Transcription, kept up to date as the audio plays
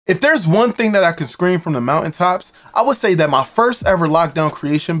If there's one thing that I can scream from the mountaintops, I would say that my first ever lockdown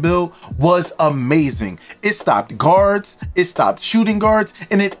creation build was amazing. It stopped guards, it stopped shooting guards,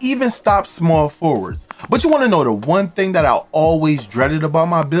 and it even stopped small forwards. But you want to know the one thing that I always dreaded about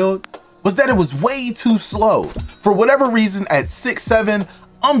my build was that it was way too slow. For whatever reason, at 6'7",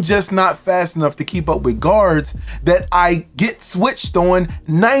 I'm just not fast enough to keep up with guards that I get switched on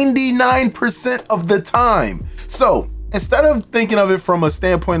 99% of the time. So instead of thinking of it from a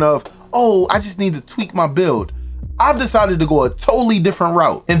standpoint of, oh, I just need to tweak my build, I've decided to go a totally different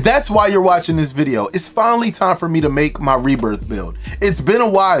route. And that's why you're watching this video. It's finally time for me to make my Rebirth build. It's been a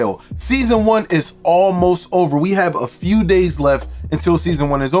while. Season 1 is almost over. We have a few days left until Season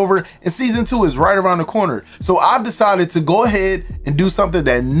 1 is over, and Season 2 is right around the corner. So I've decided to go ahead and do something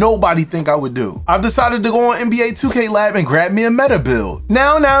that nobody think I would do. I've decided to go on NBA 2K Lab and grab me a meta build.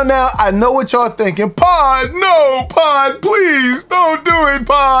 Now, I know what y'all thinking. Pod, no, Pod, please, don't do it,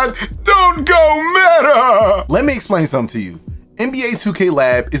 Pod. Don't go meta. Let me explain something to you. NBA 2K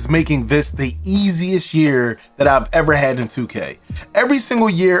Lab is making this the easiest year that I've ever had in 2K. Every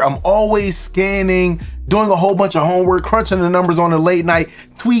single year, I'm always scanning, doing a whole bunch of homework, crunching the numbers on a late night,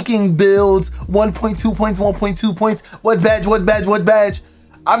 tweaking builds, 1.2 points, 1.2 points, what badge.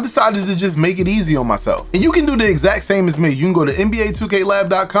 I've decided to just make it easy on myself. And you can do the exact same as me. You can go to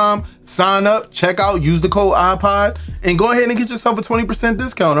NBA2KLab.com, sign up, check out, use the code iPod, and go ahead and get yourself a 20%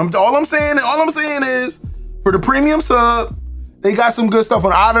 discount. All I'm saying is, for the premium sub, they got some good stuff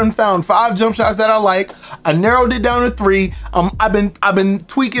on. I done found 5 jump shots that I like. I narrowed it down to 3. I've been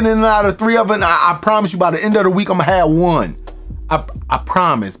tweaking in and out of 3 of them. I promise you by the end of the week, I'm gonna have 1. I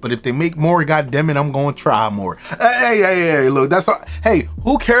promise. But if they make more, goddammit, I'm gonna try more. Hey, look, that's all. Hey,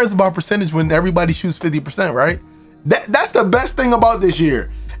 who cares about percentage when everybody shoots 50%, right? That's the best thing about this year.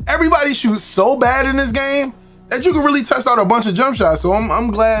 Everybody shoots so bad in this game that you can really test out a bunch of jump shots. So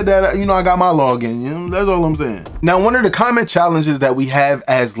I'm glad that, you know, I got my login, you know, that's all I'm saying. Now, one of the common challenges that we have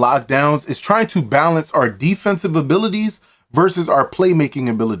as lockdowns is trying to balance our defensive abilities versus our playmaking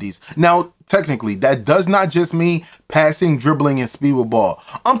abilities. Now, technically, that does not just mean passing, dribbling, and speed with ball.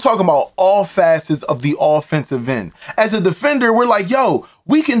 I'm talking about all facets of the offensive end. As a defender, we're like, yo,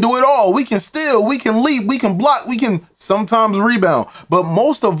 we can do it all. We can steal, we can leap, we can block, we can sometimes rebound. But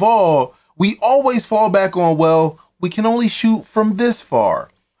most of all, we always fall back on, well, we can only shoot from this far.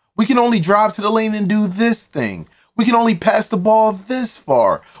 We can only drive to the lane and do this thing. We can only pass the ball this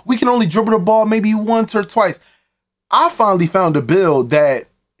far. We can only dribble the ball maybe once or twice. I finally found a build that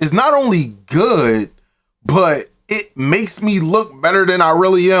is not only good, but it makes me look better than I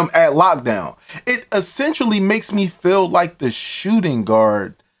really am at lockdown. It essentially makes me feel like the shooting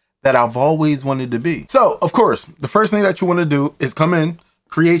guard that I've always wanted to be. So, of course, the first thing that you want to do is come in,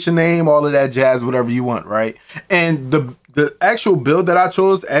 create your name, all of that jazz, whatever you want, right? And the actual build that I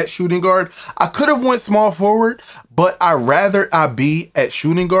chose at shooting guard, I could have went small forward, but I'd rather I be at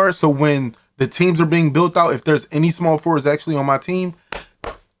shooting guard. So when the teams are being built out, if there's any small forwards actually on my team,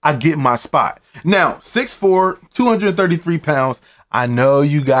 I get my spot. Now, 6'4", 233 pounds. I know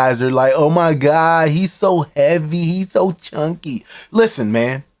you guys are like, oh my God, he's so heavy, he's so chunky. Listen,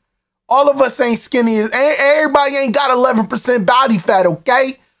 man. All of us ain't skinny. Everybody ain't got 11% body fat,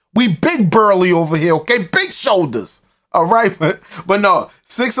 okay? We big burly over here, okay? Big shoulders, all right? But no,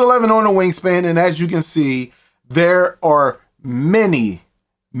 6'11" on the wingspan, and as you can see, there are many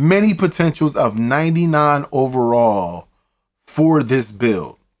potentials of 99 overall for this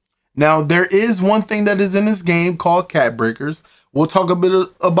build. Now, there is one thing that is in this game called cap breakers. We'll talk a bit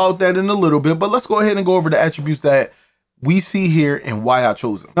about that in a little bit, but let's go ahead and go over the attributes that we see here and why I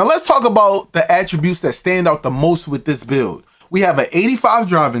chose them. Now let's talk about the attributes that stand out the most with this build. We have an 85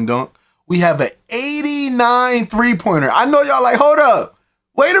 driving dunk. We have an 89 three-pointer. I know y'all like, hold up,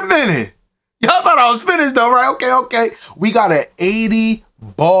 wait a minute. Y'all thought I was finished though, right? Okay. We got an 80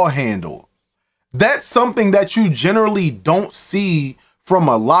 ball handle. That's something that you generally don't see from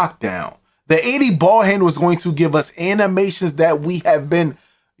a lockdown. The 80 ball handle is going to give us animations that we have been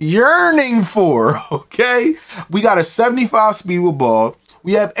yearning for, okay? We got a 75 speed with ball.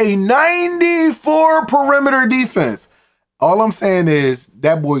 We have a 94 perimeter defense. All I'm saying is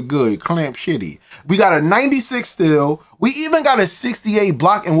that boy good, clamp shitty. We got a 96 steal. We even got a 68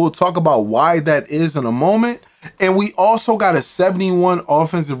 block, and we'll talk about why that is in a moment. And we also got a 71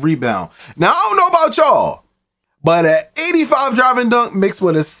 offensive rebound. Now, I don't know about y'all, but an 85 driving dunk mixed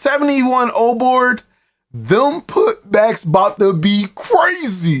with a 71 O-board, them putbacks about to be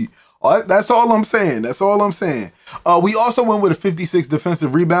crazy. That's all I'm saying. That's all I'm saying. We also went with a 56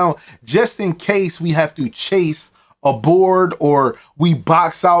 defensive rebound just in case we have to chase a board or we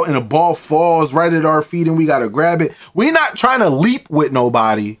box out and a ball falls right at our feet and we got to grab it. We're not trying to leap with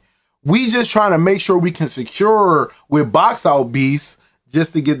nobody. We just trying to make sure we can secure with box out beasts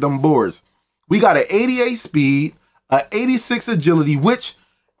just to get them boards. We got an 88 speed, an 86 agility, which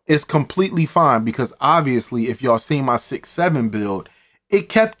is completely fine because obviously if y'all seen my 6-7 build, it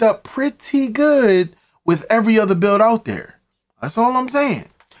kept up pretty good with every other build out there. That's all I'm saying.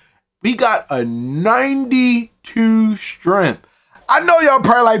 We got a 92 strength. I know y'all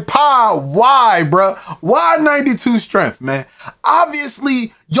probably like, Pod, why, bro? Why 92 strength, man?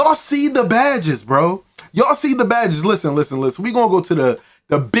 Obviously, y'all see the badges, bro. Y'all see the badges. Listen. We gonna go to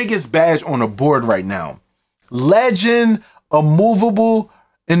the biggest badge on the board right now. Legend Immovable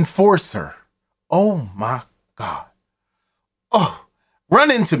Enforcer. Oh my God. Oh,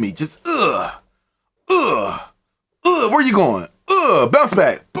 run into me. Just, where you going? Bounce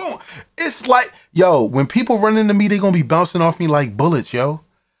back. Boom. It's like, yo, when people run into me, they gonna be bouncing off me like bullets, yo.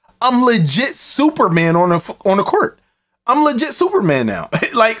 I'm legit Superman on the court. I'm legit Superman now.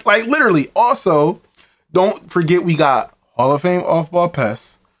 like literally. Also, don't forget we got Hall of Fame off-ball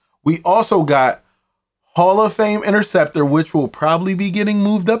pests. We also got Hall of Fame Interceptor, which will probably be getting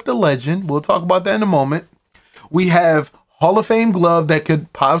moved up to Legend. We'll talk about that in a moment. We have Hall of Fame glove that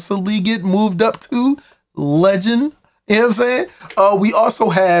could possibly get moved up to Legend. You know what I'm saying? We also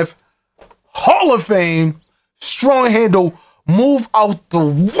have Hall of Fame strong handle. Move out the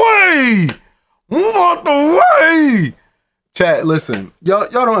way. Move out the way. Chat, listen. Y'all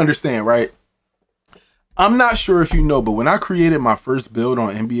don't understand, right? I'm not sure if you know, but when I created my first build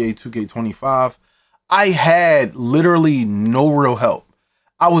on NBA 2K25, I had literally no real help.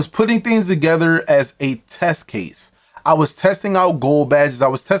 I was putting things together as a test case. I was testing out gold badges. I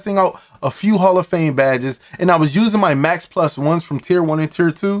was testing out a few Hall of Fame badges, and I was using my Max Plus ones from Tier 1 and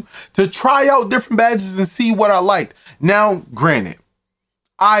Tier 2 to try out different badges and see what I liked. Now, granted,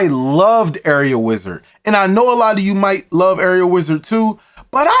 I loved Aerial Wizard, and I know a lot of you might love Aerial Wizard too,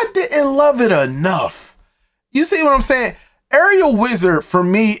 but I didn't love it enough. You see what I'm saying? Aerial Wizard, for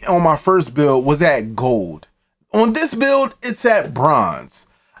me, on my first build, was at gold. On this build, it's at bronze.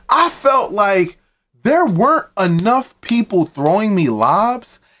 I felt like there weren't enough people throwing me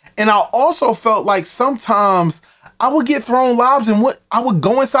lobs. And I also felt like sometimes I would get thrown lobs and I would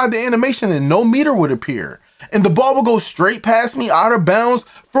go inside the animation and no meter would appear. And the ball would go straight past me out of bounds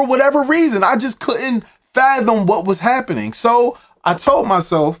for whatever reason. I just couldn't fathom what was happening. So I told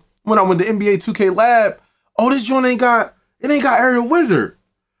myself when I went to NBA 2K Lab, oh, this joint ain't got Aerial Wizard.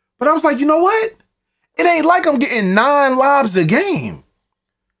 But I was like, you know what? It ain't like I'm getting 9 lobs a game.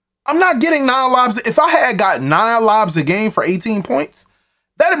 I'm not getting 9 lobs. If I had got 9 lobs a game for 18 points,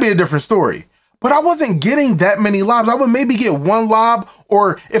 that'd be a different story. But I wasn't getting that many lobs. I would maybe get 1 lob,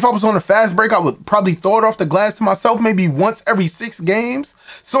 or if I was on a fast break, I would probably throw it off the glass to myself maybe once every 6 games.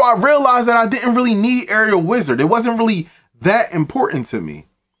 So I realized that I didn't really need Aerial Wizard. It wasn't really that important to me.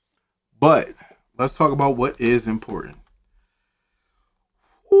 But let's talk about what is important.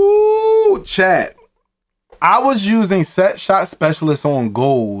 Ooh, chat. I was using Set Shot Specialist on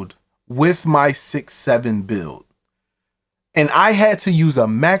gold with my 6-7 build. And I had to use a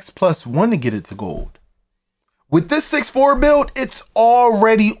Max Plus 1 to get it to gold. With this 6-4 build, it's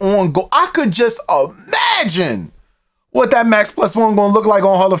already on gold. I could just imagine what that Max Plus 1 gonna look like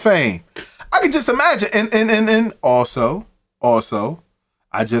on Hall of Fame. I could just imagine. And also,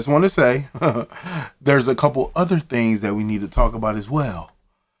 I just want to say, there's a couple other things that we need to talk about as well.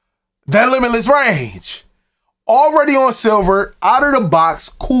 That limitless range. Already on silver, out of the box,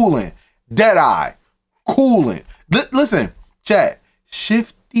 cooling. Deadeye, cooling. Listen, chat,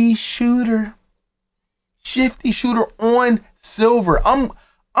 shifty shooter on silver. I'm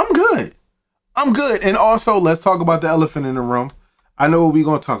good. I'm good. And also, let's talk about the elephant in the room. I know what we're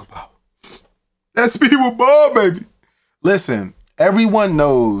gonna talk about. That speed with ball, baby. Listen, everyone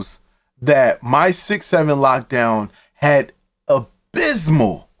knows that my 6-7 lockdown had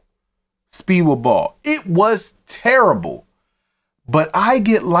abysmal speed with ball. It was terrible. But I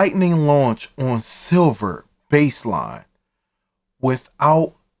get lightning launch on silver baseline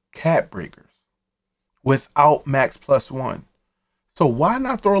without cap breakers, without Max Plus 1. So why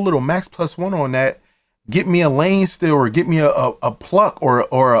not throw a little Max Plus 1 on that, get me a lane steal or get me a pluck or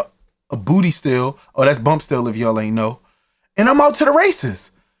a booty steal. Oh, that's bump steal if y'all ain't know. And I'm out to the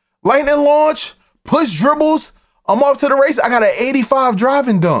races. Lightning launch, push dribbles. I'm off to the races. I got an 85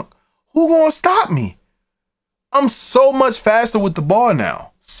 driving dunk. Who gonna stop me? I'm so much faster with the ball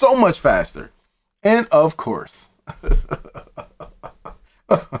now. So much faster. And of course,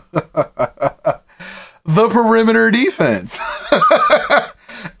 the perimeter defense.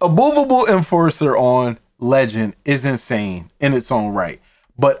 A movable enforcer on Legend is insane in its own right.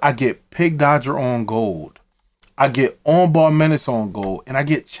 But I get Pig Dodger on gold. I get on-ball menace on gold, and I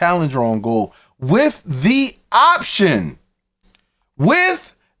get challenger on gold with the option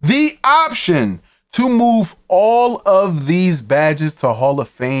to move all of these badges to Hall of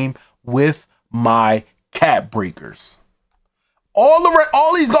Fame with my cap breakers. All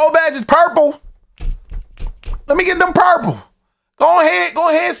these gold badges purple. Let me get them purple. Go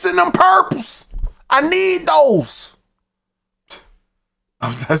ahead, send them purples. I need those.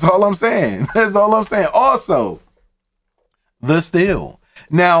 That's all I'm saying. That's all I'm saying. Also, the steal.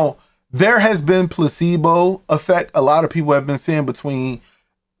 Now, there has been placebo effect. A lot of people have been saying between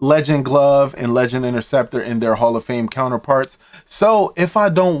Legend Glove and Legend Interceptor in their Hall of Fame counterparts. So if I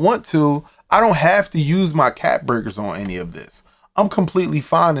don't want to, I don't have to use my cap breakers on any of this. I'm completely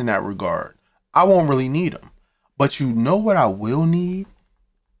fine in that regard. I won't really need them. But you know what I will need?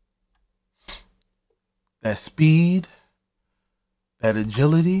 That speed, that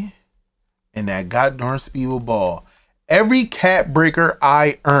agility, and that goddamn speed with ball. Every cap breaker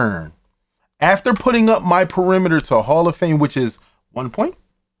I earn after putting up my perimeter to Hall of Fame, which is 1 point,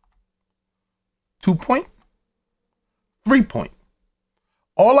 2 point, 3 point.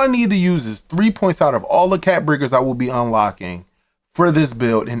 All I need to use is 3 points out of all the cap breakers I will be unlocking for this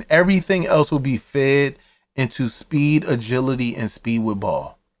build, and everything else will be fed into speed, agility, and speed with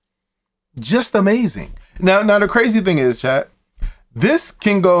ball. Just amazing. Now the crazy thing is, chat, this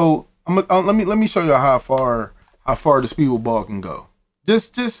can go. Let me show you how far the speed with ball can go.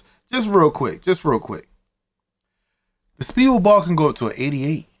 Just real quick. The speed with ball can go up to an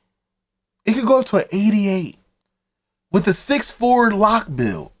 88. It can go up to an 88 with a 6'4" lock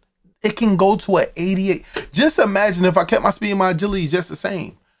build. It can go to an 88. Just imagine if I kept my speed and my agility just the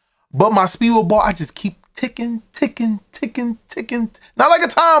same, but my speed with ball, I just keep ticking. Not like a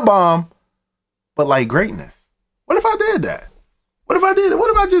time bomb, but like greatness. What if I did that? What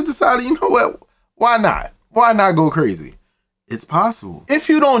if I just decided, you know what? Why not? Why not go crazy? It's possible. If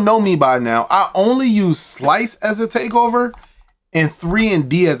you don't know me by now, I only use Slice as a takeover and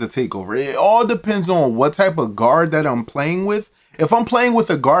 3&D as a takeover. It all depends on what type of guard that I'm playing with. If I'm playing with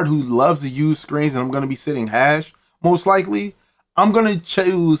a guard who loves to use screens and I'm going to be sitting hash, most likely, I'm going to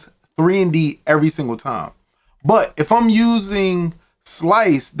choose 3&D every single time. But if I'm using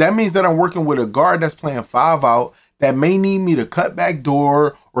Slice, that means that I'm working with a guard that's playing 5 out that may need me to cut back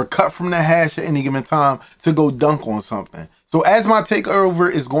door or cut from the hash at any given time to go dunk on something. So as my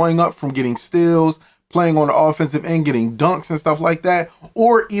takeover is going up from getting steals, playing on the offensive end, getting dunks and stuff like that,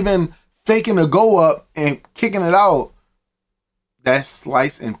 or even faking a go up and kicking it out, that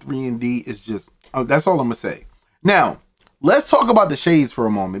Slice and 3&D is just, that's all I'm gonna say. Now, let's talk about the shades for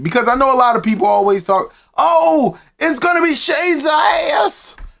a moment, because I know a lot of people always talk, oh, it's gonna be shades of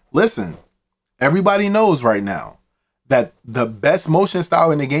ass. Listen, everybody knows right now that the best motion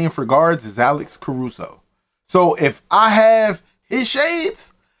style in the game for guards is Alex Caruso. So if I have his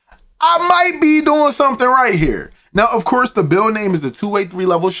shades, I might be doing something right here. Now, of course, the build name is a 2-way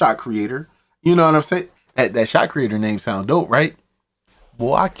 3-level shot creator. You know what I'm saying? That shot creator name sound dope, right?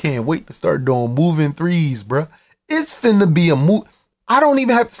 Boy, I can't wait to start doing moving threes, bruh. It's finna be a move. I don't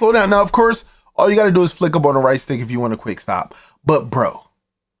even have to slow down. Now, of course, all you gotta do is flick up on the right stick if you want a quick stop. But bro,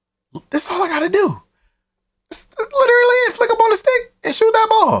 that's all I gotta do. It's literally it. Flick up on the stick and shoot that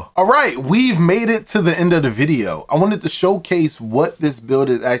ball. All right, we've made it to the end of the video. I wanted to showcase what this build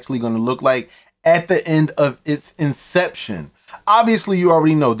is actually gonna look like at the end of its inception. Obviously, you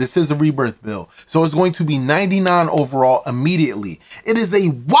already know this is a Rebirth build, so it's going to be 99 overall immediately. It is a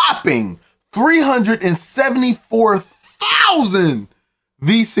whopping 374,000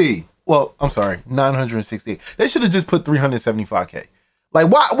 VC. Well, I'm sorry, 968. They should have just put 375K. Like,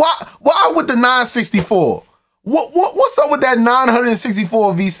 why with the 964? What's up with that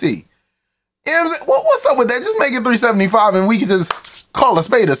 964 VC? You know what I'm saying? What's up with that? Just make it 375 and we can just call a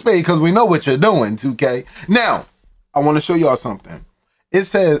spade because we know what you're doing, 2K. Now, I want to show y'all something. It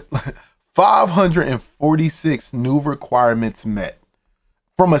says 546 new requirements met.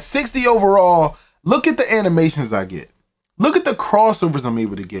 From a 60 overall, look at the animations I get. Look at the crossovers I'm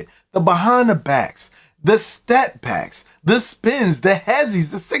able to get. The behind the backs, the step backs, the spins, the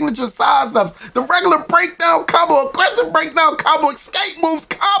hezzies, the signature size ups, the regular breakdown combo, aggressive breakdown combo, escape moves,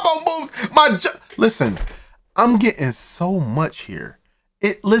 combo moves. Listen, I'm getting so much here.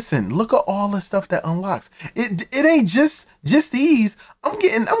 Listen, look at all the stuff that unlocks. It ain't just these. I'm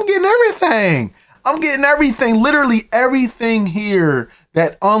getting everything. I'm getting everything, literally everything here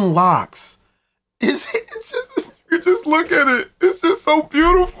that unlocks. It's just, you just look at it. It's just so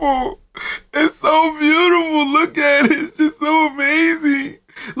beautiful. It's so beautiful. Look at it. It's just so amazing.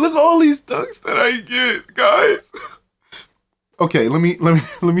 Look at all these dunks that I get, guys. Okay, let me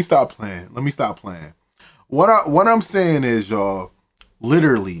stop playing. what I'm saying is, y'all,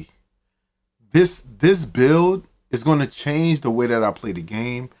 literally, this build is gonna change the way that I play the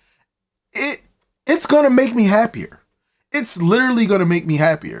game. It's gonna make me happier. It's literally gonna make me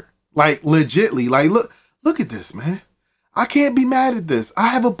happier. Like legitly. Like look at this, man. I can't be mad at this. I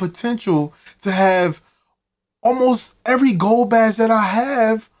have a potential to have almost every gold badge that I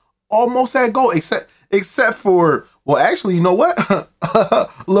have almost at gold, except for, well, actually, you know what?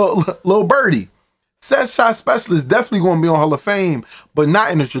 little birdie. Set shot specialist definitely going to be on Hall of Fame, but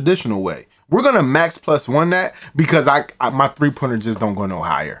not in a traditional way. We're going to max +1 that because my 3-pointer just don't go no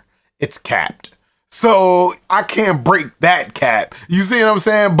higher. It's capped. So I can't break that cap. You see what I'm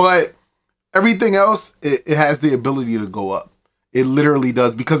saying? But everything else, it has the ability to go up. It literally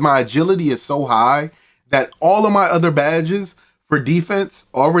does, because my agility is so high that all of my other badges for defense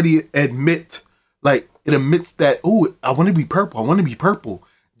already admit, like, it admits that, oh, I want to be purple. I want to be purple.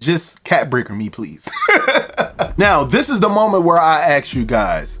 Just cap breaker me, please. Now, this is the moment where I ask you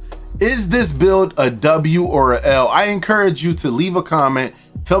guys, is this build a W or a L? I encourage you to leave a comment.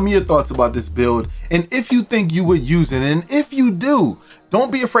 Tell me your thoughts about this build, and if you think you would use it, and if you do,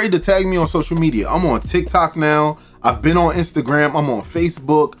 don't be afraid to tag me on social media. I'm on TikTok now. I've been on Instagram. I'm on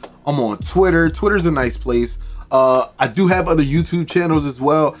Facebook. I'm on Twitter. Twitter's a nice place. I do have other YouTube channels as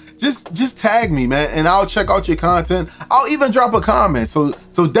well. Just tag me, man, and I'll check out your content. I'll even drop a comment. So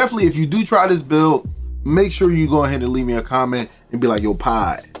definitely, if you do try this build, make sure you go ahead and leave me a comment and be like, yo,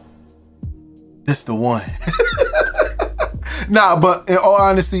 Pod, this the one. Nah, but in all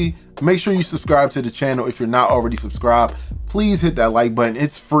honesty, make sure you subscribe to the channel if you're not already subscribed. Please hit that like button.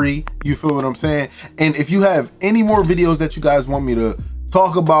 It's free. You feel what I'm saying? And if you have any more videos that you guys want me to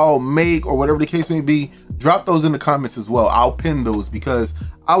talk about, make, or whatever the case may be, drop those in the comments as well. I'll pin those because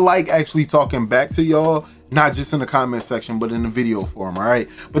I like actually talking back to y'all, not just in the comment section, but in the video form, all right?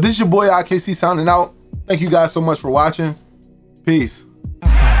 But this is your boy IKC signing out. Thank you guys so much for watching. Peace.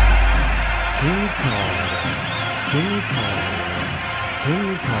 King Carter.